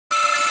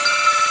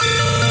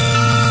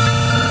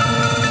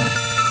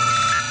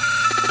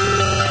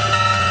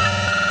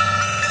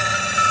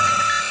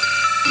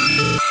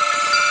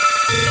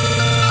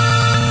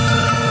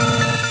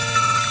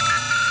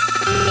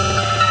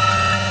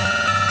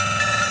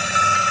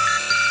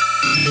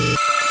Cricket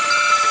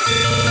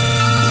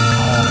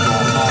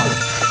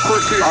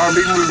and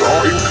England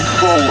are in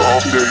control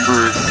after they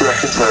drew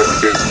second test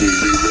against New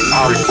Zealand,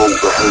 having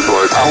bowled the home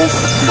side out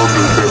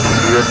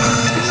 278.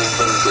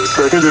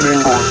 Second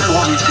innings on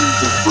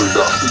 202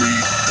 that's the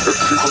lead of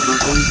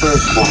 231 by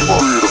 3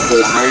 of the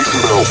formation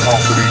belt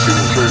after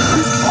beating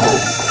Chelsea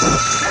home.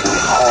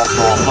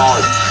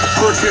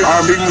 Cricket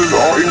and England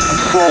are in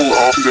control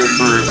after they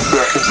drew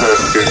second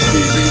test against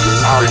New Zealand,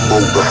 having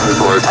bowled the home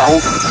side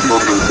out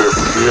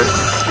 278.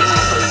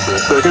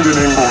 Second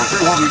innings on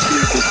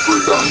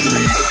 202 that's the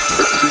lead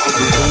of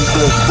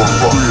 231 by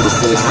 3 of the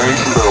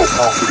formation belt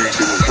after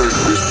beating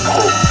Chelsea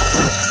home.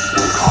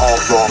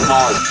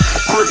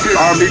 Cricket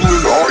and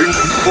England are in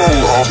control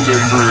after they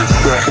drew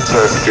second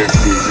test against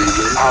New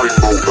Zealand, having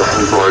bowled the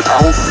home side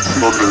out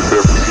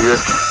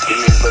 278.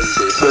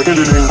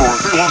 Second innings on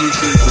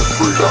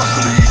 202 that's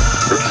the lead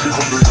of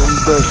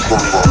 231 by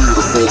 3 of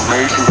the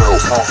formation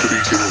belt after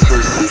beating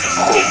Chelsea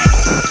home.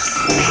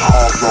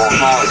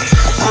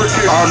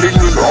 Cricket and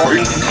England are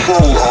in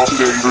control after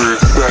they drew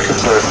second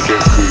test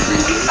against New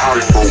Zealand,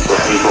 having bowled the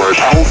home side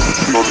out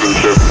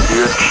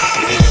 278.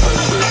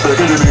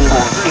 Second innings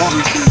on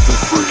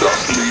 202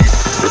 that's the lead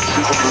of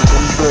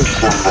 231 by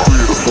 3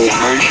 of the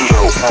formation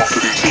belt after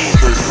beating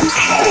Chelsea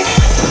home.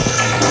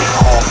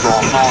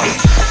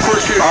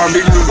 Cricket and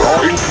England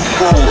are in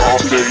control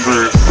after they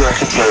drew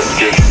second test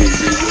against New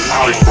Zealand,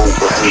 having bowled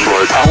the home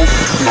side out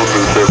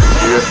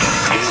 278.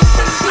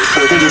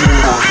 Second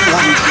innings on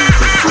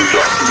 202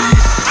 that's the lead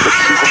of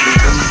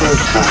 231 by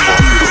 3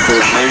 of the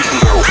formation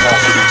belt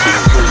after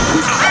beating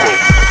Chelsea home.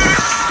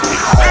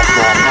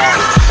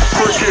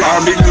 Cricket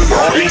and England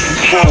are in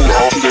control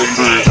after they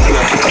drew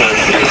second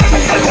test against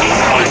New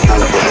Zealand, having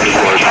bowled the home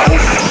side out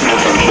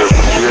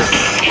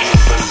 278.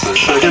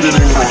 Second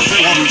innings on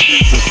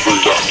 202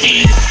 that's the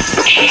lead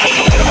of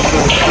 231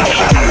 by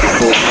 3 of the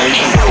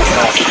formation belt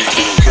after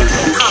beating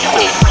Chelsea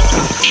home.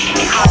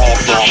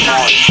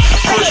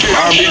 Cricket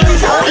and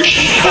England are in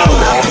control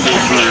after they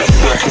drew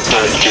second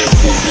test against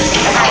New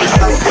Zealand, having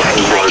bowled the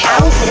home side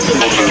out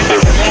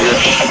 278.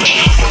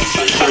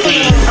 Second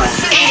innings on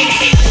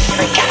 202 that's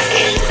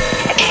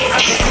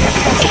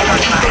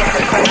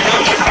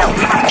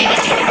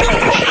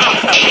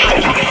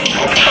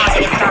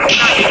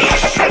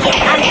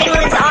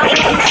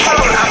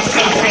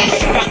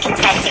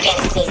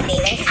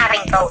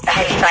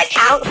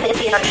lead of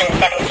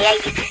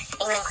 278.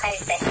 England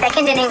closed their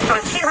second innings from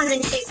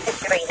 202 for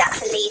 3.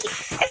 That's a lead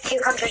of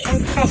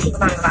 231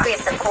 runs. We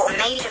have some caught a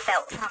major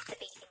felt after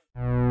beating.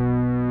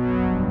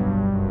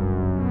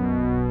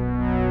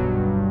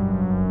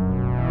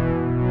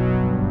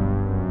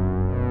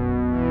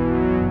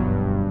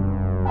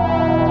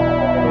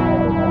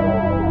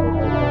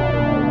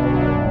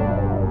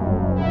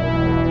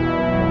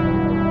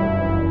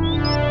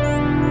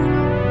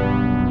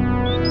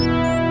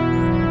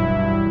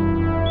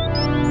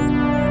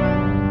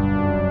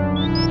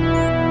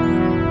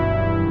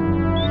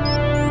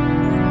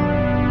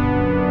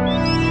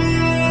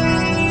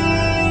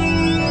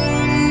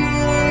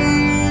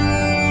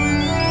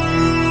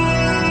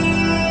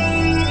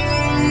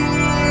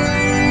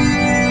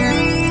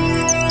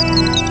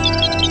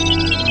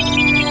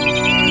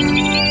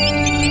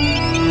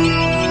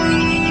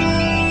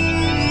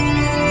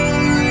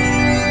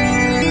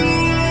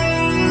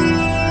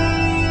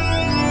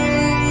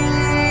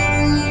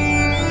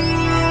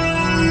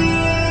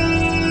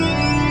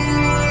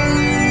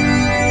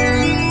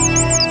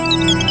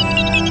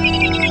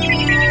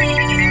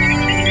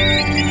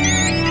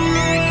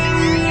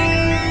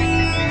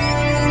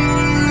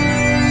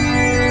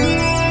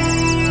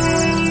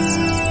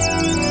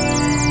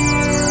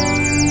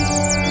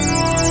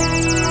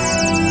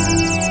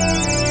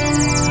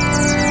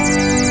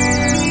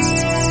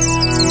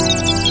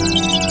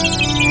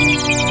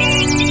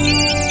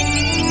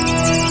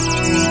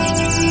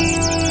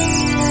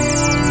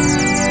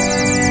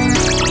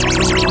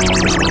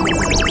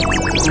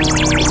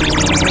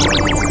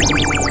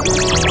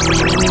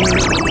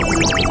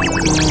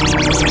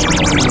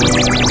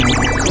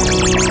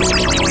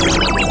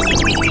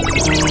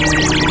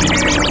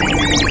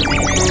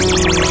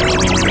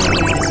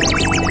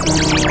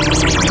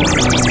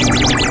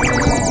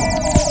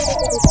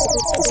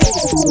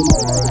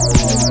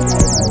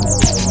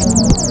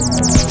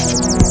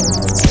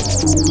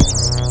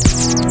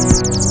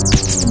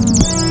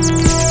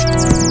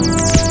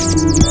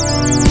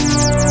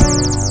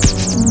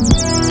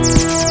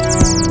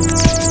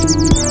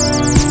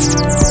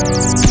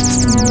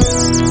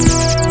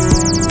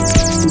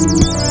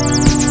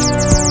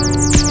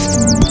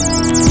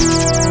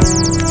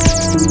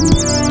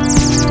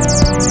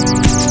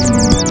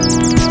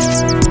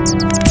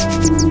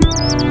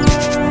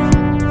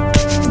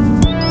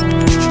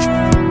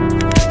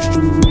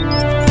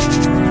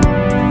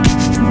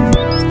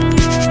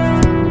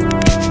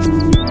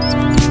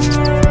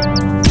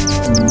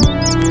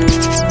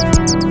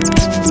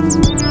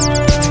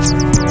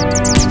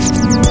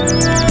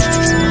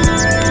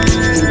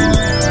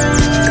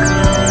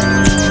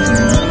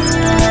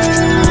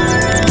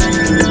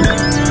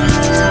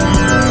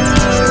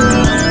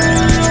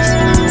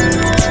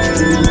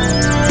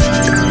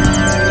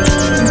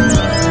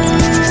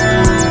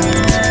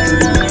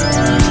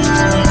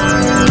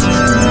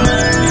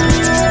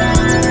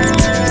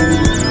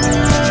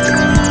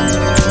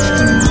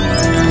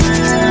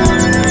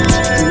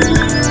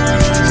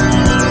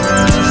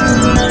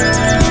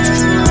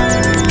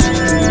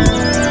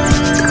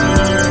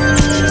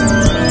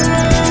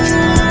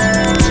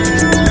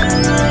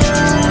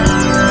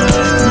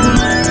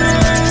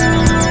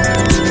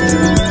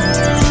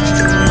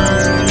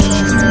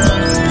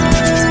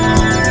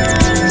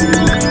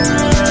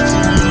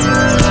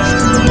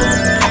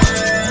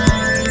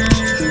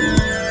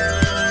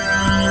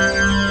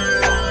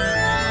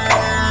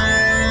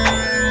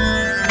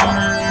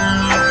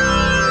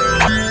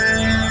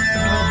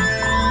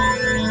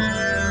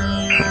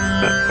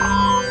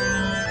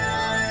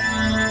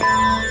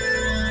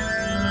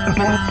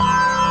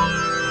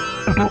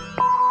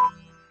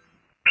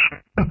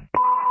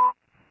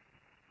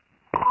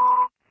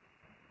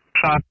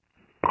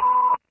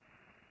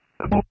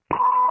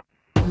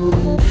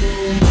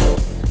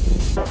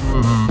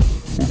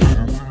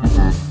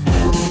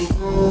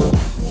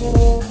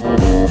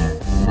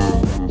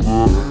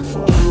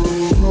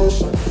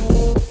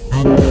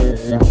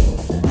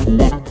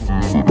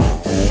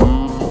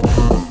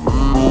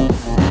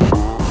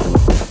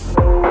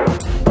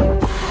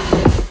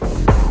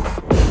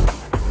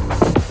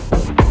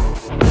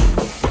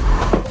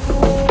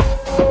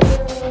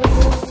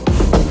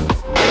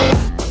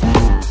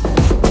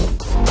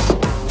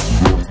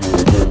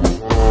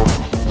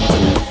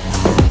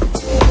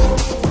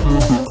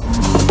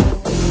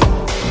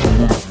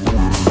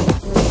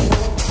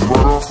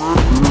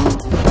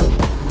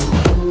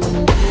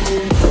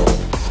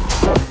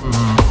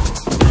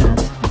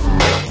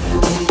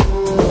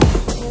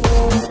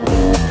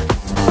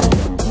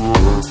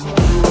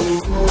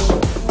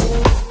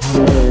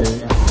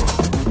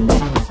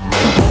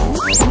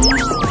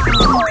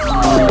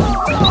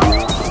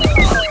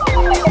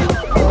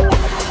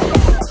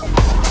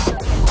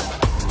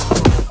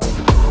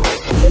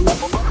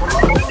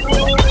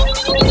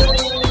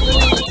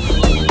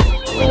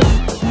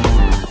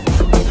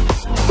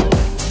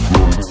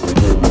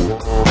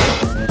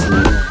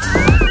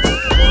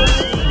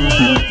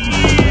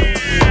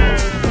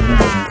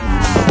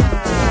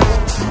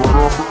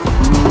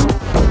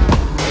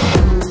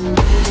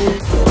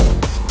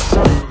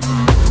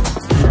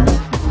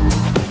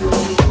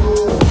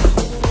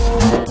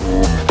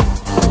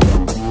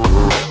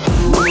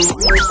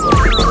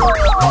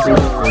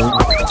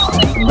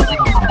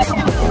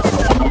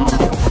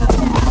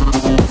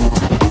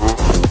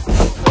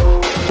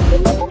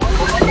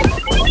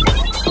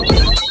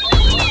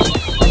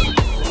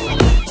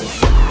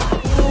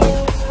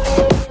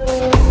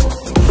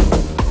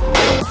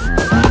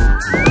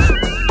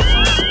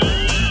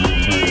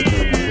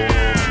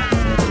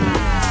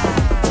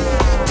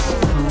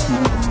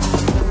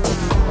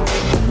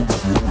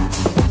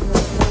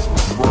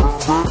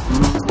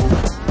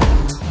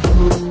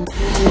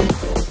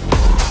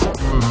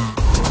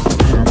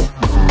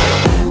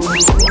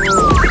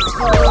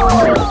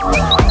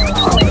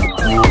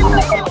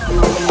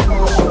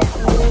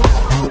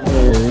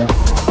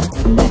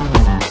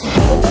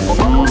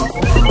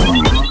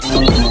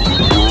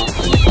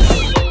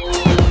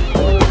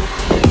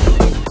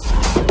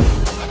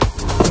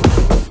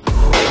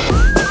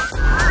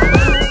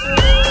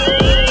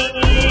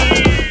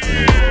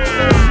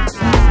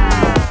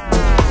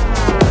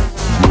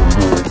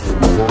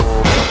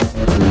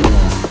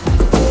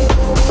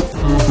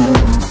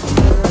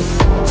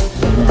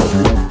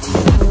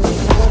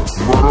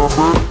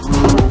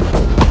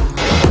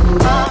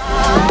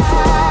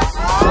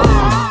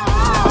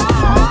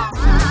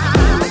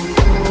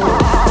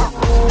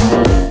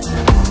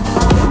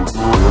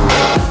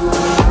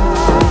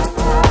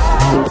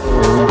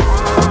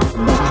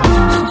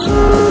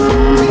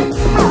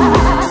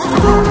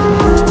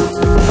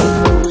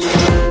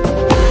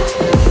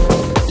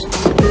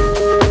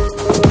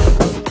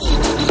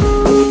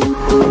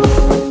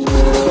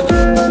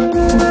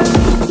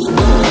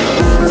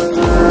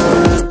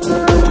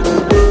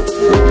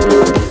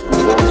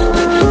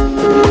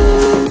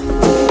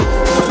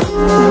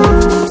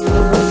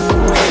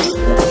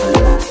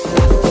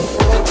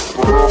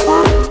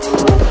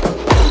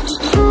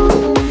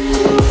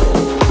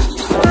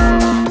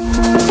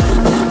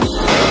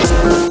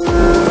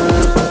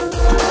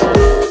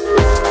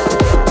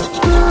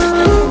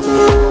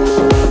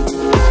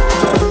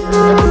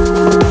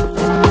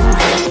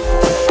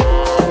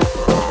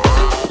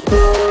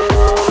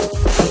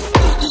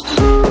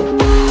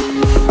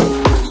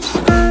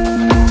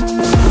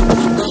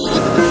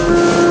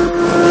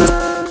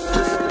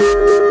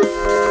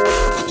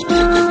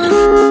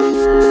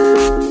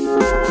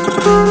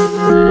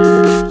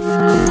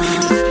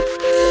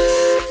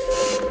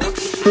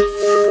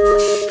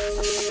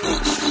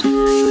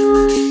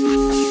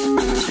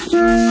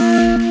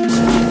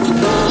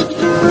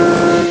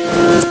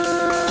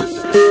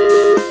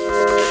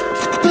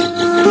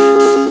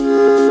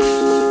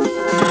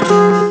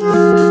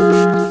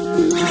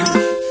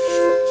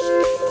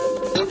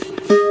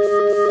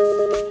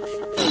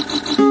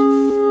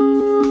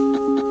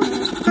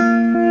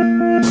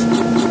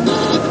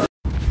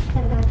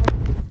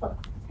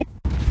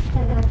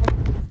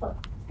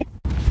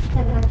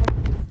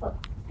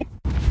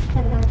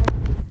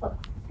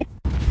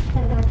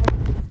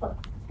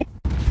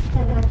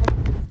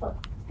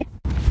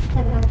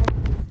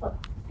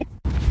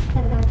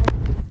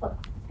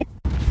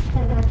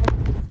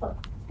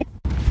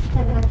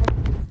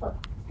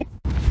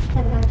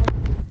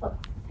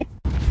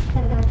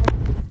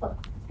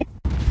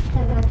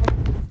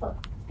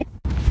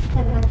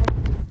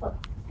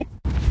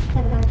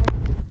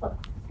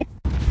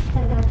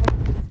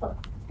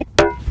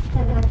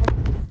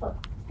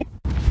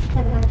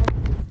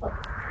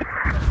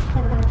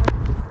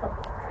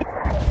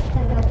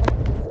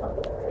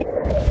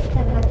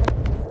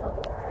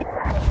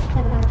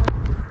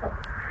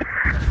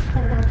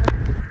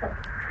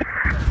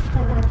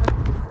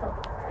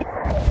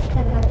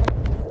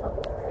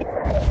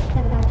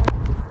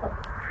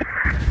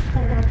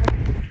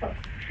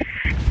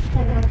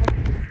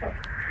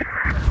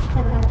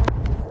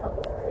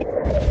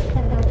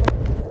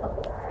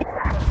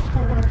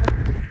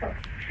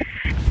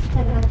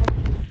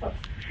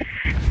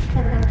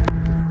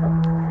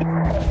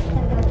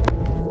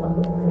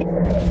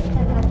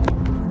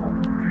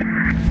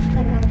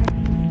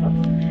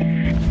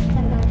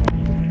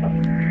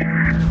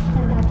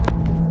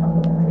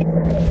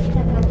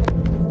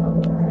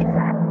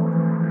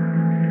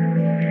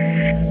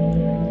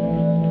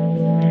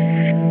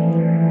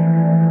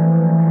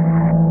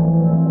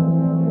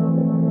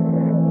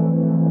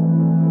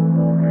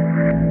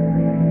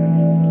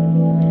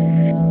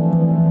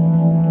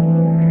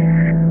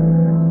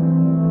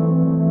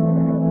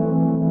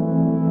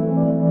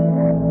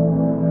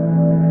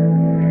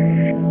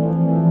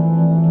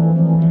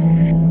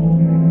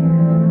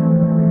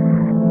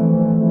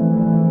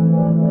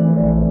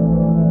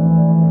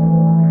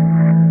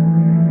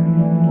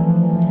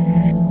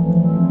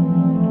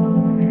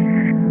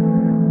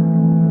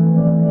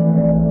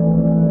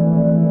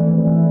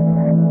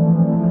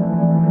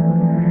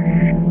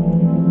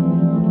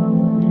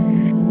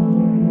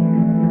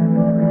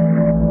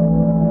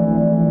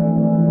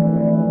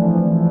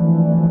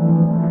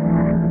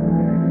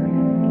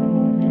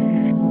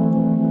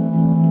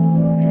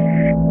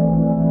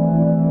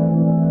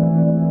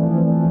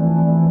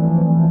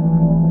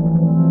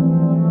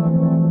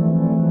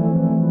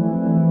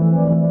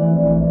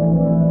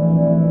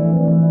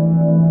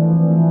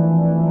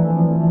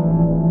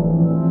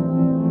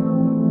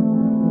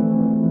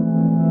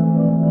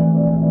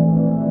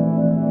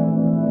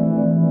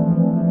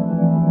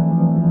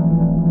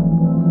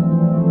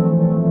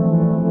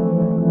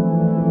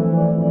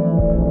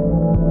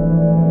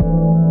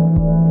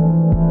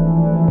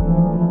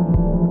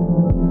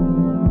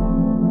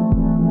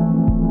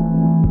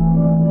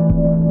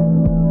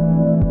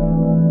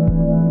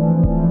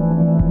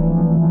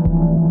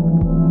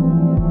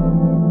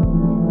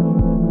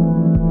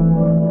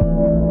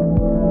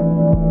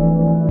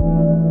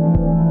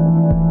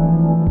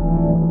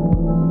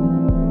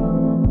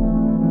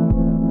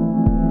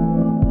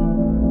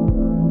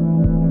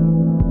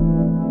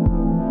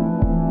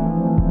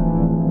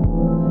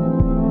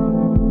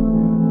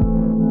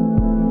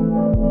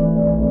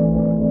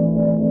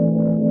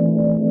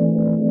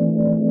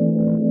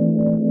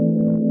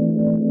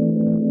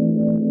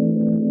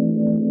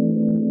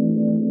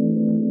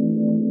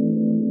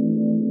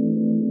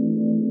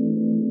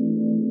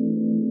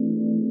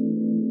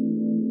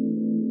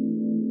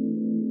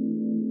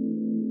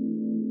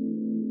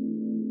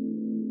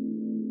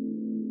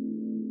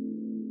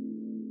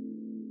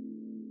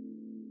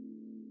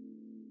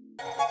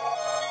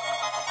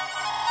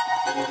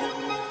 There's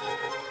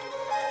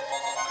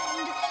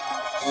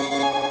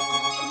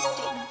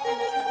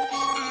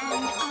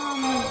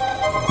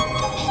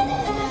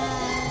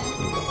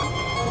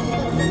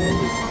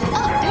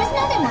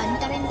another one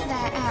that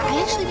I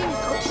actually didn't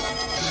post,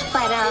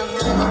 but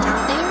it's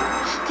out there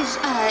because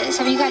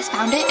some of you guys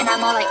found it, and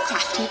I'm all like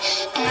crafty,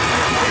 and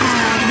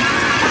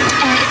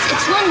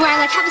it's one where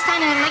I like have a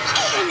sign and I'm like,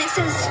 and it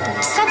says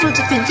several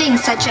different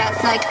things such as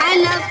like I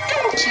love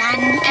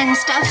Chan and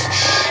stuff,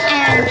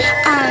 and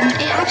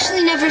it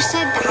actually never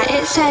said that.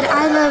 It said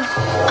I love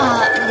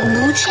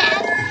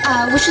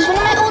Moo-chan, which is one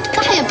of my old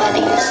Gaia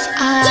buddies.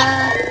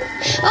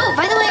 Oh,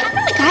 by the way, I'm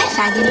not a Gaia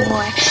fag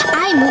anymore.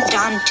 I moved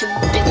on to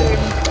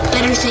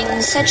better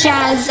things, such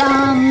as,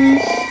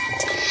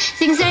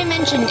 things that I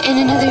mentioned in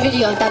another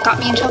video that got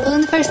me in trouble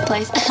in the first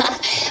place.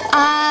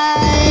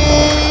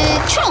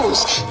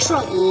 Trolls.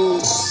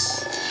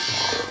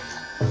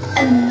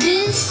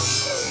 This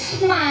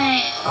is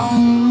my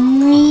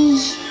only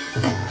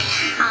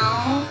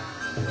account.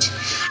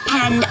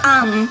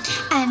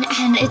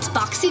 And it's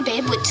Boxy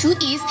Babe with 2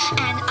 E's,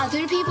 and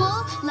other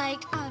people,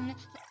 like,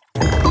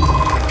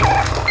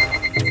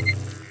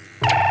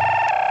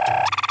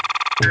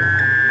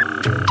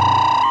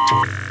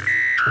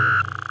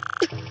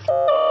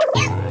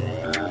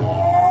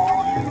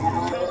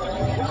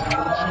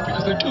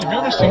 Have you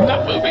ever seen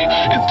that movie?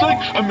 It's like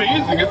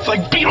amazing. It's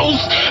like Beatles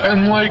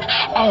and like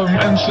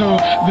and so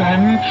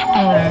then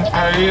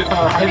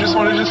I just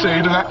wanted to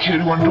say to that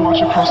kid who wanted to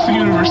watch Across the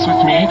Universe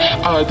with me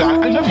that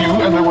I love you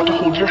and I want to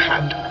hold your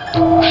hand.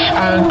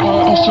 And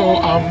also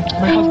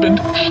my husband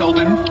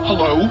Sheldon,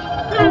 hello.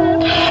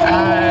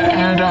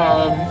 And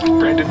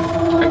Brandon,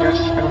 I guess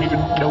I don't even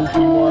know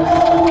who you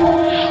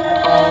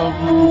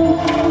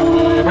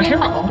are. My hair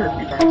got longer,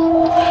 you guys.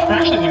 I'm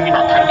actually thinking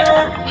about cutting it. I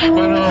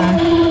don't know,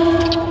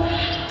 but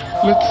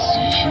let's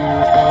see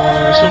here.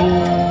 So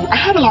I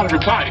had a lot of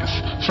replies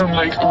from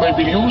like my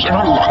videos, or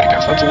not a lot, I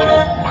guess. That's a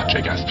little much,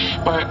 I guess.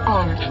 But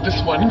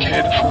this one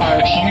kid,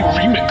 he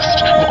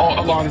remixed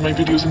a lot of my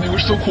videos, and they were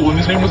so cool. And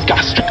his name was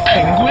Gastric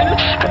Penguin,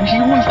 and he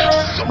was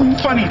so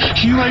funny.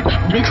 He like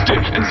mixed it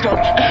and stuff,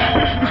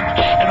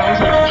 and I was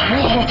like,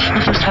 oh,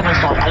 the first time I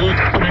saw it, I was,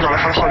 oh my god, I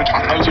had a heart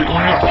attack. I was like, oh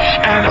my god,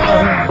 and I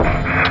don't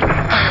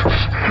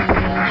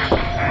know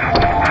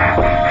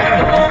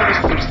what I was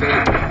supposed to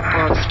say.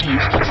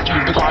 Steve,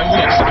 the guy who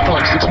like sat for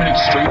like 6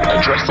 minutes straight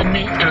addressing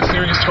me in a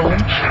serious tone.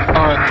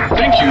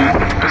 Thank you,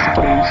 I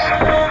suppose.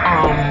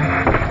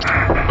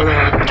 But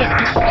yeah,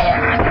 this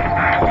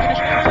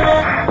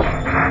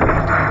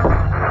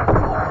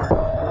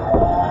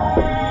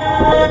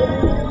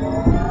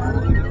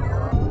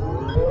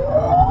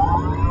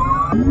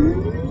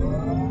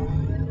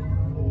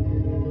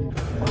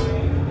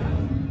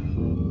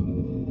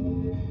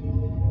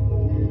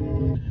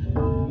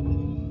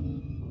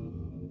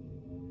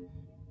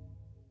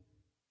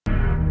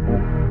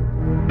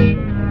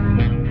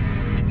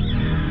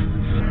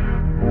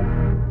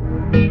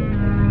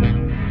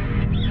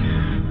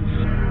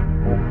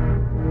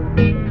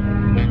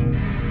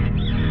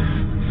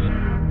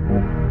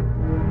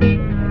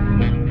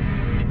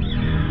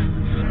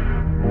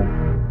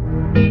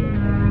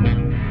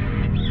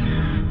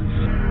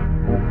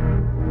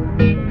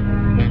Thank you.